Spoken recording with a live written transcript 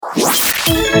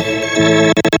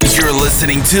You're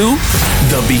listening to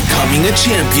the Becoming a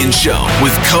Champion Show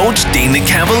with Coach Dana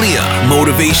Cavalier.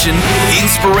 Motivation,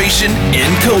 inspiration,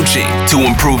 and coaching to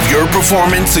improve your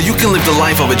performance so you can live the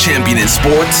life of a champion in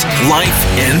sports, life,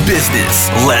 and business.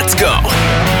 Let's go.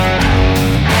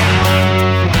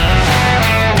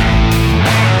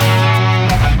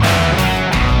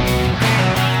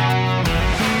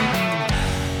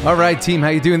 All right, team, how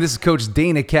you doing? This is Coach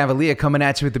Dana Cavalier coming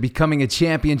at you with the Becoming a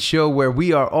Champion Show, where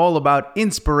we are all about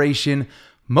inspiration,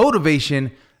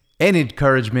 motivation, and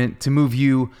encouragement to move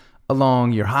you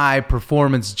along your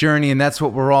high-performance journey, and that's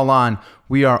what we're all on.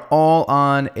 We are all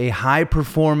on a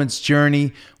high-performance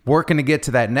journey, working to get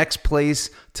to that next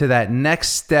place, to that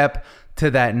next step,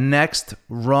 to that next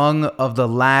rung of the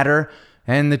ladder,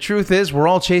 and the truth is, we're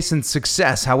all chasing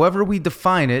success. However we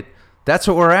define it, that's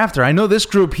what we're after. I know this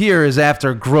group here is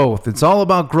after growth. It's all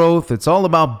about growth. It's all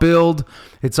about build.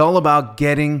 It's all about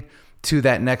getting to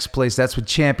that next place. That's what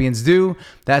champions do.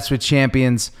 That's what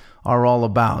champions are all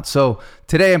about. So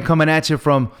today I'm coming at you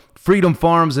from Freedom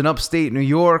Farms in upstate New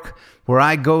York, where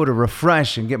I go to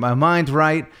refresh and get my mind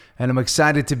right. And I'm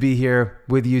excited to be here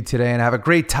with you today and have a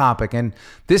great topic. And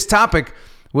this topic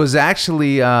was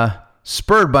actually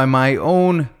spurred by my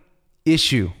own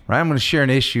issue, right? I'm going to share an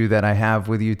issue that I have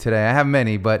with you today. I have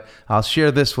many, but I'll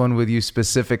share this one with you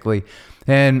specifically.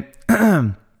 And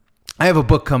I have a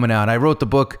book coming out. I wrote the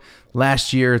book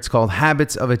last year. It's called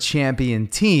Habits of a Champion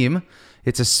Team.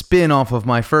 It's a spin-off of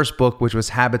my first book, which was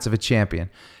Habits of a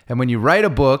Champion. And when you write a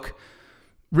book,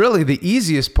 really the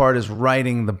easiest part is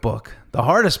writing the book. The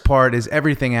hardest part is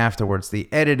everything afterwards, the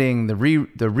editing, the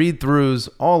read-throughs,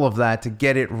 all of that to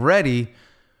get it ready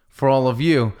for all of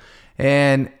you.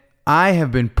 And I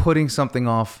have been putting something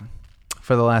off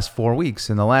for the last 4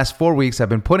 weeks. In the last 4 weeks, I've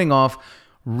been putting off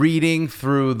reading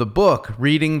the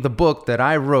book that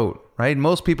I wrote, right?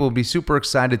 Most people would be super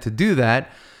excited to do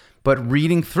that, but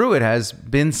reading through it has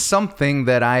been something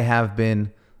that I have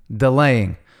been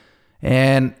delaying.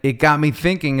 And it got me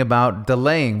thinking about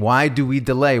delaying. Why do we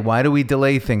delay? Why do we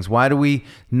delay things? Why do we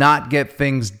not get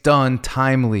things done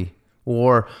timely?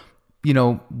 Or,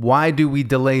 why do we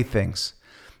delay things?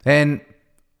 And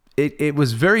it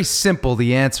was very simple,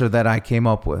 the answer that I came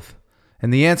up with.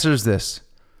 And the answer is this: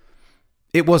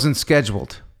 it wasn't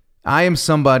scheduled. I am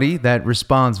somebody that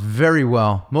responds very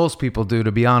well, most people do,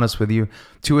 to be honest with you,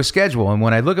 to a schedule. And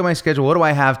when I look at my schedule, what do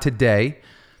I have today?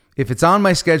 If it's on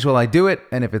my schedule, I do it.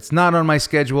 And if it's not on my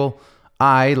schedule,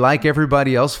 I, like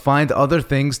everybody else, find other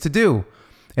things to do.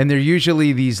 And they're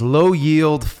usually these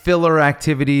low-yield filler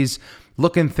activities,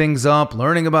 looking things up,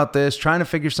 learning about this, trying to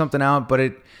figure something out, but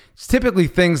it's typically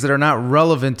things that are not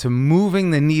relevant to moving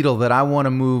the needle that I want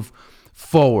to move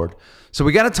forward. So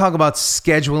we got to talk about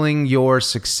scheduling your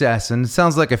success. And it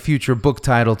sounds like a future book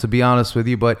title, to be honest with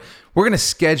you, but we're going to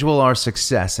schedule our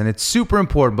success. And it's super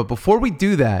important. But before we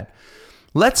do that,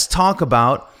 let's talk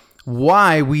about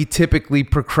why we typically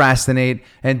procrastinate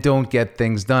and don't get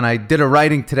things done. I did a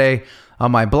writing today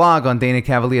on my blog on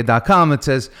danacavalier.com that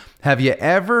says, have you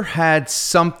ever had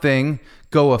something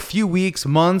go a few weeks,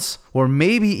 months, or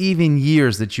maybe even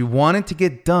years that you wanted to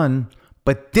get done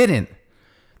but didn't?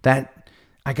 That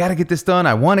I got to get this done,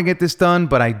 I want to get this done,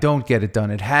 but I don't get it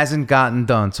done. It hasn't gotten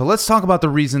done. So let's talk about the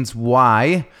reasons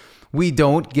why we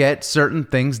don't get certain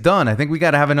things done. I think we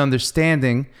got to have an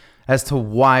understanding as to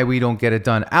why we don't get it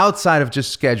done outside of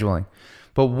just scheduling.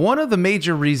 But one of the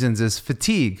major reasons is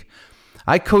fatigue.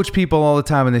 I coach people all the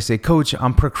time and they say, Coach,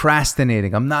 I'm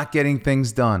procrastinating. I'm not getting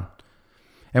things done.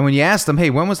 And when you ask them, hey,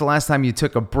 when was the last time you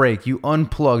took a break? You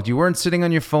unplugged. You weren't sitting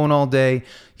on your phone all day.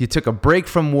 You took a break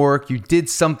from work. You did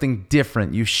something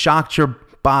different. You shocked your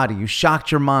body. You shocked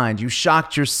your mind. You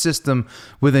shocked your system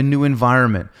with a new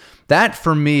environment. That,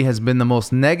 for me, has been the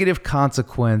most negative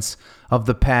consequence of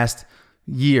the past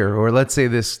year, or let's say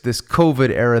this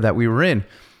COVID era that we were in.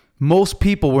 Most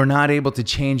people were not able to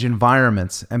change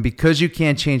environments. And because you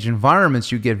can't change environments,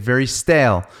 you get very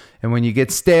stale. And when you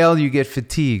get stale, you get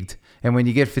fatigued. And when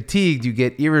you get fatigued, you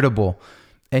get irritable.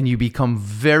 And you become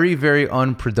very, very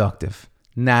unproductive.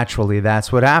 Naturally,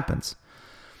 that's what happens.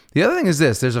 The other thing is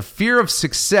this: there's a fear of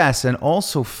success and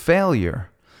also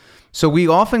failure. So we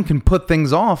often can put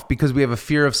things off because we have a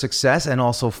fear of success and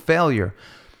also failure.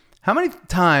 How many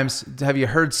times have you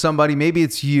heard somebody, maybe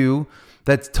it's you,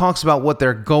 that talks about what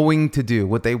they're going to do,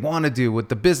 what they want to do, what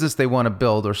the business they want to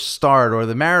build or start, or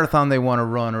the marathon they want to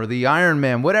run, or the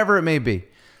Ironman, whatever it may be.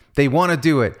 They want to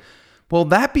do it. Well,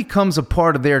 that becomes a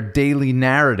part of their daily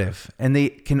narrative. And we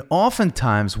can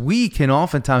oftentimes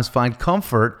find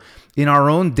comfort in our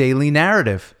own daily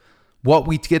narrative. what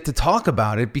we get to talk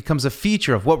about. It becomes a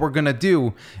feature of what we're going to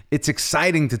do. It's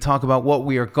exciting to talk about what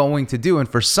we are going to do. And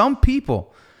for some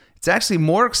people, it's actually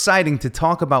more exciting to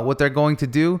talk about what they're going to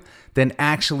do than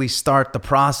actually start the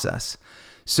process.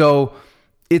 So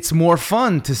it's more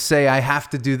fun to say, I have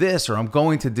to do this, or I'm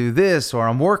going to do this, or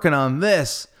I'm working on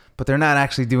this, but they're not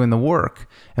actually doing the work.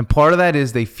 And part of that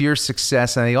is they fear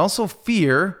success, and they also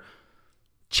fear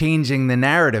changing the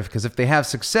narrative, because if they have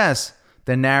success,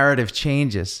 the narrative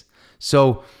changes.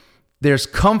 So there's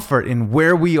comfort in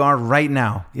where we are right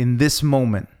now in this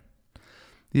moment.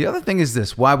 The other thing is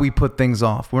this, why we put things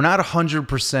off. We're not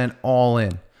 100% all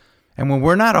in. And when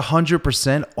we're not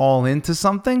 100% all into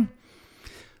something,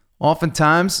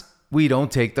 oftentimes we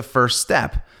don't take the first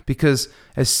step, because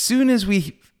as soon as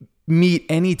we meet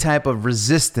any type of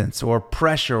resistance or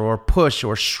pressure or push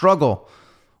or struggle,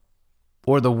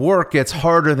 or the work gets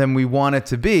harder than we want it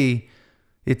to be,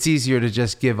 it's easier to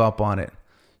just give up on it.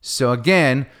 So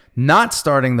again, not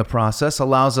starting the process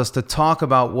allows us to talk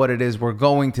about what it is we're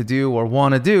going to do or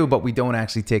want to do, but we don't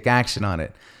actually take action on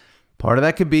it. Part of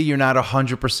that could be you're not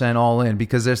 100% all in,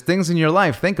 because there's things in your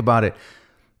life, think about it,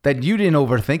 that you didn't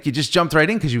overthink. You just jumped right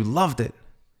in because you loved it.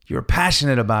 You were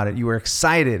passionate about it. You were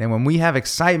excited. And when we have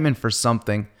excitement for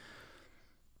something,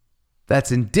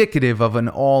 that's indicative of an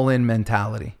all-in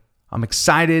mentality. I'm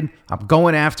excited. I'm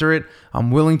going after it.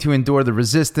 I'm willing to endure the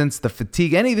resistance, the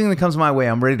fatigue, anything that comes my way.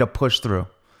 I'm ready to push through.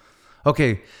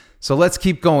 Okay, so let's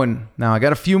keep going. Now, I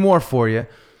got a few more for you.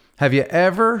 Have you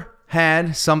ever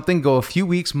had something go a few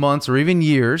weeks, months, or even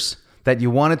years that you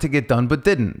wanted to get done but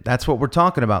didn't? That's what we're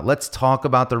talking about. Let's talk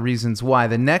about the reasons why.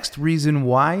 The next reason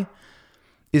why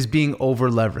is being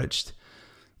over-leveraged.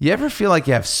 You ever feel like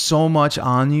you have so much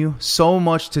on you, so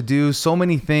much to do, so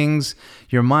many things,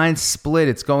 your mind's split,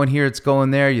 it's going here, it's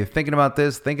going there, you're thinking about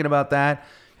this, thinking about that,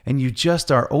 and you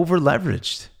just are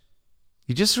over-leveraged.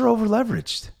 You just are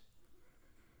over-leveraged.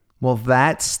 Well,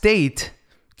 that state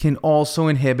can also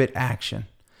inhibit action.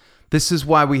 This is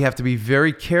why we have to be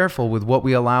very careful with what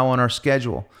we allow on our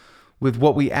schedule, with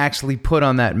what we actually put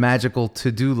on that magical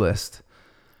to-do list.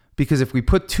 Because if we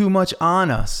put too much on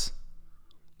us,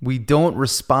 we don't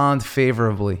respond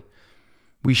favorably.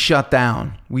 We shut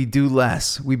down. We do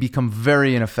less. We become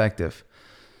very ineffective.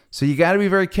 So you got to be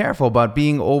very careful about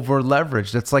being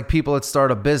over-leveraged. It's like people that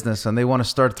start a business and they want to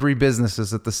start 3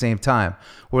 businesses at the same time,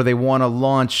 or they want to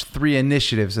launch 3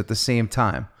 initiatives at the same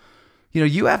time.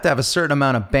 You have to have a certain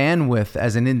amount of bandwidth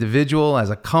as an individual,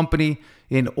 as a company,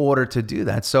 in order to do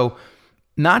that. So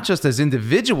not just as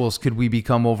individuals could we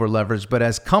become over-leveraged, but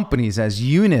as companies, as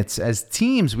units, as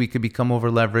teams, we could become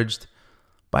over-leveraged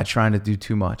by trying to do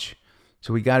too much.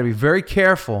 So we got to be very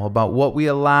careful about what we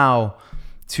allow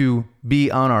to be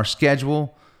on our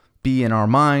schedule, be in our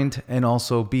mind, and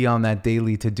also be on that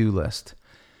daily to-do list.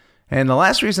 And the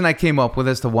last reason I came up with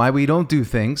as to why we don't do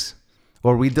things,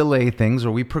 or we delay things,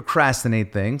 or we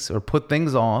procrastinate things, or put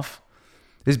things off,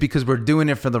 is because we're doing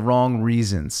it for the wrong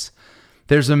reasons.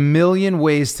 There's a million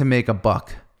ways to make a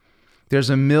buck. There's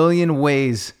a million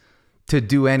ways to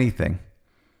do anything.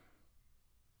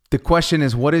 The question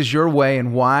is, what is your way,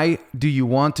 and why do you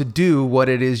want to do what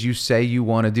it is you say you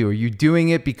want to do? Are you doing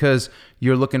it because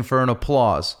you're looking for an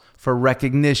applause, for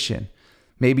recognition?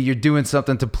 Maybe you're doing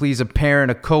something to please a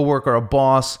parent, a coworker, a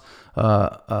boss,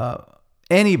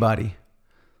 anybody.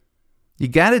 You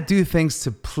got to do things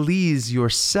to please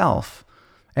yourself.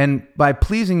 And by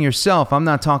pleasing yourself, I'm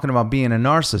not talking about being a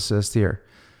narcissist here.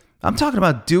 I'm talking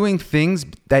about doing things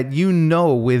that you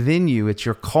know within you. It's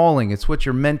your calling. It's what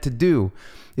you're meant to do.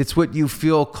 It's what you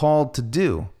feel called to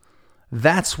do.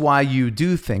 That's why you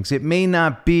do things. It may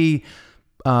not be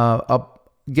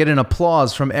get an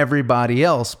applause from everybody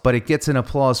else, but it gets an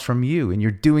applause from you. And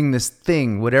you're doing this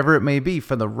thing, whatever it may be,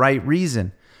 for the right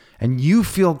reason. And you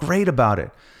feel great about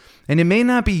it. And it may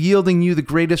not be yielding you the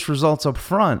greatest results up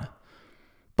front,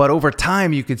 but over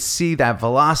time, you could see that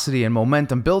velocity and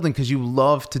momentum building because you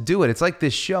love to do it. It's like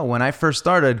this show. When I first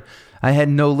started, I had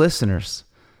no listeners.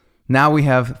 Now we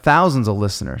have thousands of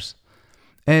listeners.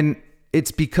 And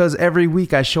it's because every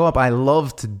week I show up, I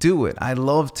love to do it. I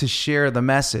love to share the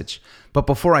message. But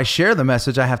before I share the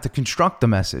message, I have to construct the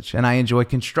message. And I enjoy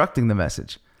constructing the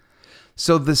message.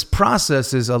 So this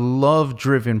process is a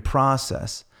love-driven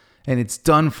process. And it's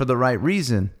done for the right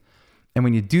reason. And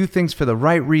when you do things for the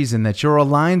right reason that you're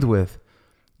aligned with,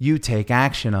 you take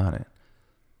action on it.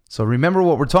 So remember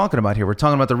what we're talking about here. We're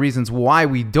talking about the reasons why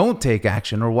we don't take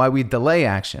action or why we delay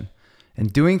action.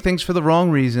 And doing things for the wrong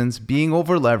reasons, being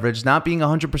over-leveraged, not being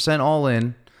 100% all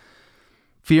in,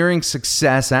 fearing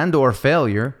success and or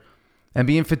failure, and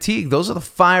being fatigued. Those are the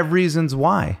 5 reasons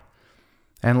why.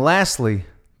 And lastly,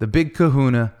 the big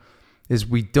kahuna is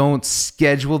we don't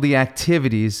schedule the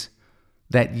activities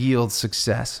that yield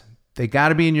success. They got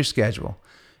to be in your schedule.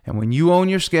 And when you own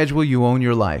your schedule, you own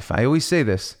your life. I always say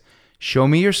this: show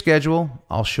me your schedule,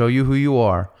 I'll show you who you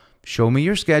are. Show me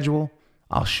your schedule,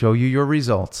 I'll show you your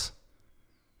results.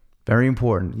 Very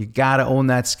important. You got to own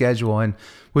that schedule. And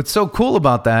what's so cool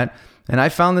about that, and I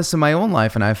found this in my own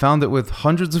life, and I found it with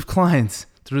hundreds of clients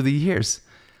through the years,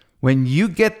 when you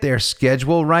get their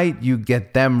schedule right, you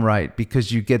get them right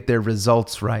because you get their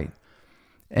results right.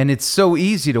 And it's so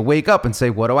easy to wake up and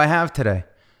say, what do I have today?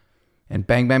 And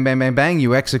bang, bang, bang, bang, bang,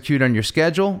 you execute on your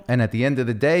schedule. And at the end of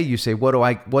the day, you say,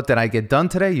 what did I get done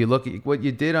today? You look at what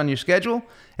you did on your schedule,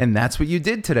 and that's what you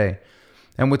did today.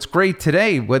 And what's great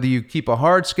today, whether you keep a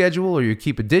hard schedule or you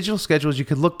keep a digital schedule, is you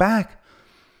can look back.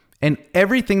 And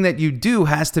everything that you do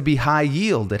has to be high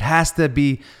yield. It has to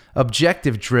be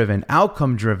objective driven,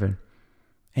 outcome driven.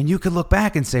 And you could look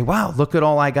back and say, wow, look at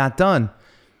all I got done.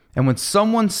 And when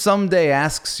someone someday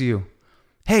asks you,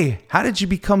 hey, how did you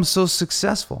become so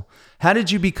successful? How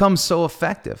did you become so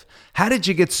effective? How did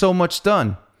you get so much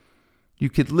done? You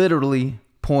could literally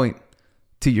point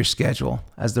to your schedule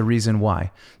as the reason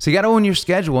why. So you got to own your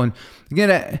schedule. And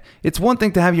again, it's one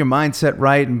thing to have your mindset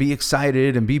right and be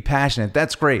excited and be passionate.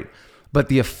 That's great. But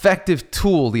the effective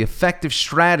tool, the effective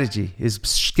strategy is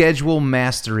schedule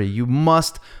mastery. You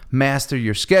must master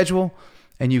your schedule,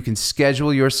 and you can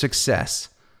schedule your success.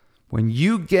 When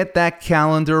you get that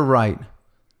calendar right,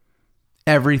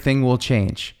 everything will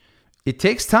change. It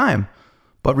takes time,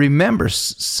 but remember,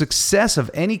 success of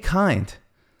any kind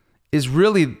is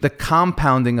really the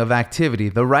compounding of activity,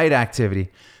 the right activity,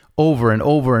 over and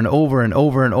over and over and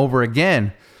over and over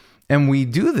again. And we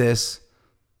do this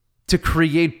to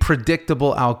create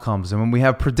predictable outcomes. And when we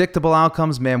have predictable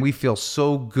outcomes, man, we feel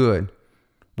so good.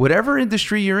 Whatever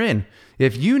industry you're in,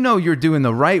 if you know you're doing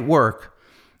the right work,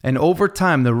 and over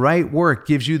time, the right work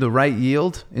gives you the right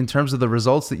yield in terms of the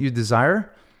results that you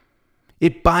desire,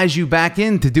 it buys you back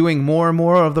into doing more and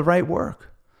more of the right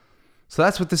work. So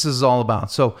that's what this is all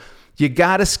about. So you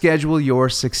got to schedule your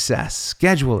success.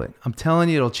 Schedule it. I'm telling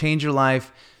you, it'll change your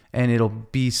life, and it'll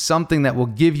be something that will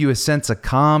give you a sense of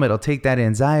calm. It'll take that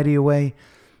anxiety away,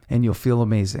 and you'll feel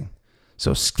amazing.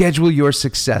 So schedule your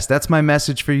success. That's my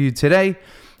message for you today,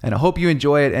 and I hope you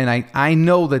enjoy it. And I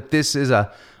know that this is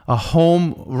a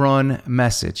home run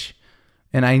message,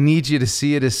 and I need you to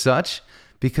see it as such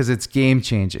because it's game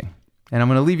changing. And I'm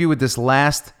going to leave you with this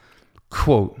last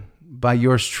quote by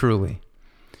yours truly.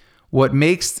 What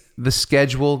makes the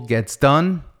schedule gets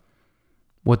done.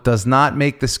 What does not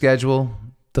make the schedule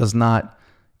does not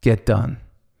get done.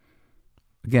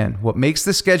 Again, what makes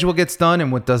the schedule gets done,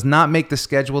 and what does not make the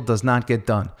schedule does not get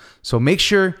done. So make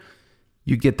sure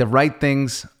you get the right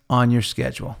things on your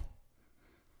schedule.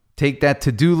 Take that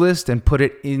to-do list and put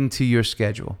it into your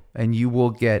schedule, and you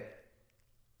will get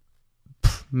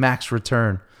max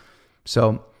return.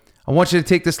 So I want you to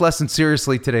take this lesson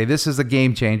seriously today. This is a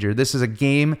game changer. This is a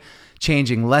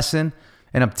game-changing lesson.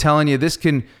 And I'm telling you, this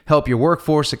can help your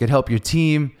workforce. It could help your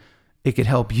team. It could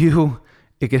help you.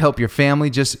 It could help your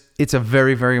family. It's a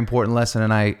very, very important lesson.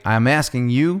 And I'm asking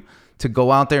you to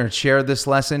go out there and share this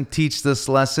lesson, teach this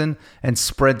lesson, and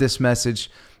spread this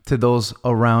message to those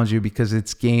around you because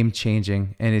it's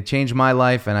game-changing. And it changed my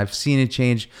life, and I've seen it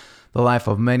change the life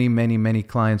of many, many, many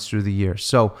clients through the years.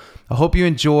 So I hope you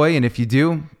enjoy. And if you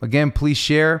do, again, please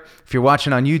share. If you're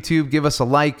watching on YouTube, give us a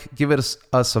like, give it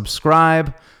a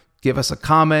subscribe, give us a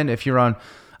comment. If you're on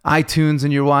iTunes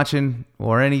and you're watching,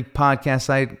 or any podcast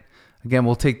site, again,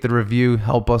 we'll take the review.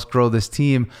 Help us grow this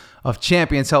team of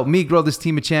champions. Help me grow this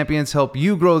team of champions. Help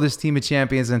you grow this team of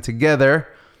champions. And together,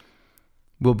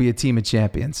 we'll be a team of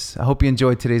champions. I hope you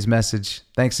enjoyed today's message.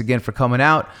 Thanks again for coming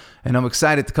out. And I'm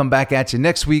excited to come back at you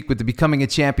next week with the Becoming a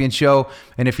Champion show.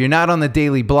 And if you're not on the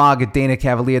daily blog at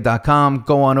DanaCavalier.com,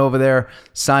 go on over there,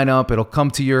 sign up. It'll come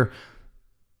to your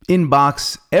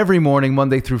inbox every morning,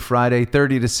 Monday through Friday,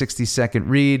 30 to 60 second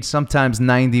read, sometimes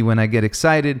 90 when I get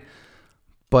excited.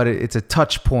 But it's a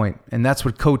touch point. And that's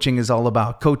what coaching is all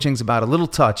about. Coaching's about a little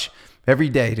touch every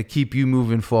day to keep you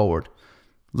moving forward.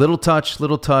 Little touch,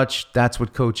 that's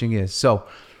what coaching is. So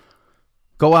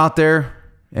go out there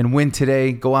and win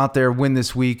today. Go out there, win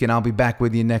this week, and I'll be back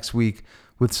with you next week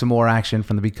with some more action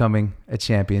from the Becoming a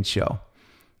Champion show.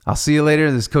 I'll see you later.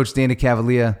 This is Coach Dana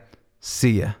Cavalier.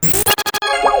 See ya.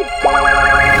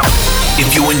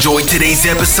 If you enjoyed today's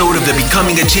episode of the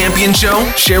Becoming a Champion show,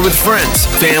 share with friends,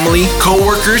 family,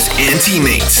 coworkers, and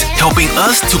teammates, helping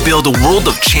us to build a world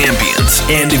of champions.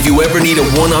 And if you ever need a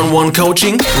one-on-one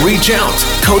coaching, reach out.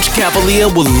 Coach Cavalier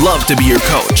would love to be your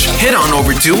coach. Head on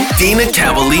over to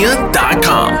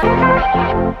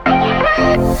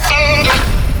DanaCavalier.com.